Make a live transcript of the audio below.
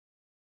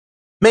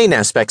Main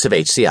aspects of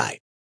HCI.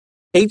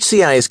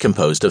 HCI is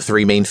composed of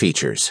three main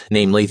features,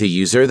 namely the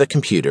user, the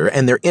computer,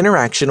 and their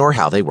interaction or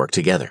how they work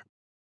together.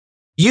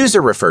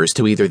 User refers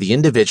to either the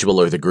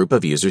individual or the group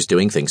of users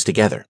doing things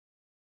together.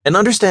 An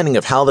understanding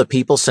of how the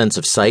people's sense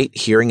of sight,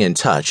 hearing, and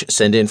touch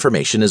send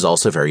information is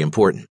also very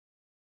important.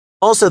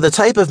 Also, the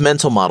type of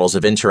mental models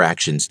of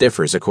interactions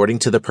differs according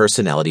to the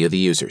personality of the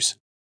users.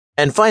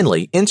 And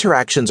finally,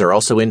 interactions are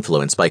also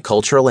influenced by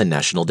cultural and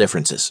national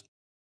differences.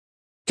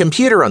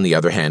 Computer, on the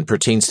other hand,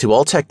 pertains to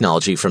all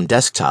technology from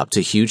desktop to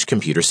huge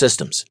computer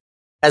systems.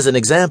 As an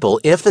example,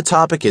 if the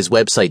topic is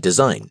website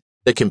design,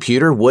 the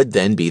computer would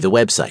then be the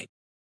website.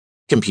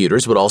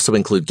 Computers would also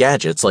include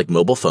gadgets like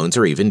mobile phones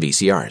or even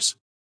VCRs.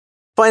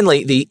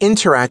 Finally, the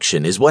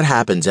interaction is what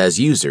happens as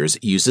users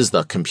uses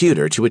the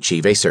computer to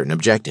achieve a certain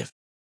objective.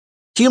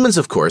 Humans,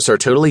 of course, are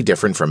totally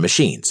different from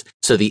machines,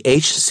 so the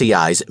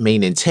HCI's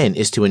main intent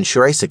is to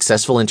ensure a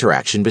successful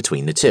interaction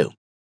between the two.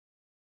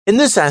 In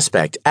this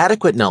aspect,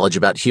 adequate knowledge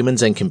about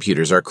humans and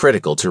computers are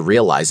critical to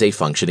realize a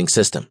functioning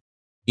system.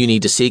 You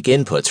need to seek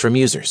inputs from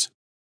users.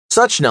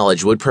 Such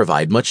knowledge would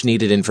provide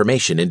much-needed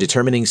information in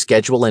determining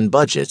schedule and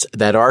budgets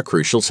that are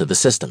crucial to the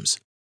systems.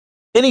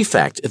 In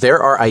effect,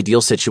 there are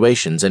ideal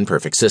situations and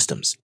perfect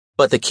systems,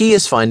 but the key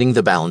is finding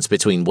the balance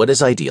between what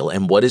is ideal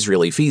and what is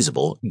really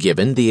feasible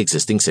given the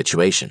existing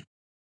situation.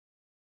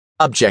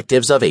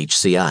 Objectives of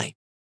HCI.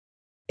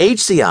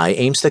 HCI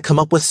aims to come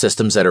up with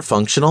systems that are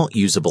functional,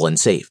 usable, and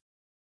safe.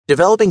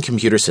 Developing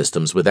computer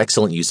systems with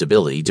excellent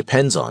usability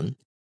depends on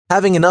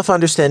having enough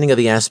understanding of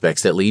the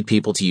aspects that lead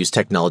people to use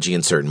technology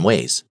in certain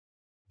ways,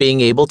 being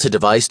able to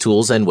devise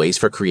tools and ways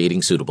for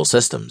creating suitable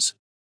systems,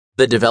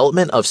 the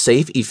development of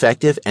safe,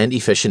 effective, and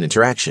efficient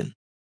interaction,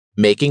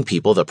 making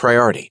people the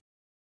priority.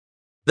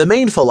 The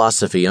main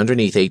philosophy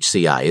underneath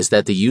HCI is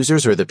that the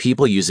users or the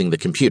people using the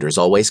computers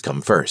always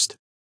come first.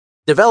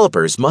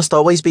 Developers must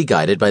always be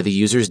guided by the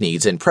user's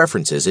needs and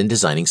preferences in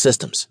designing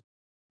systems.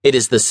 It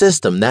is the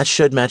system that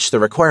should match the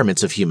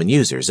requirements of human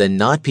users and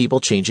not people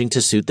changing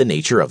to suit the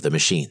nature of the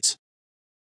machines.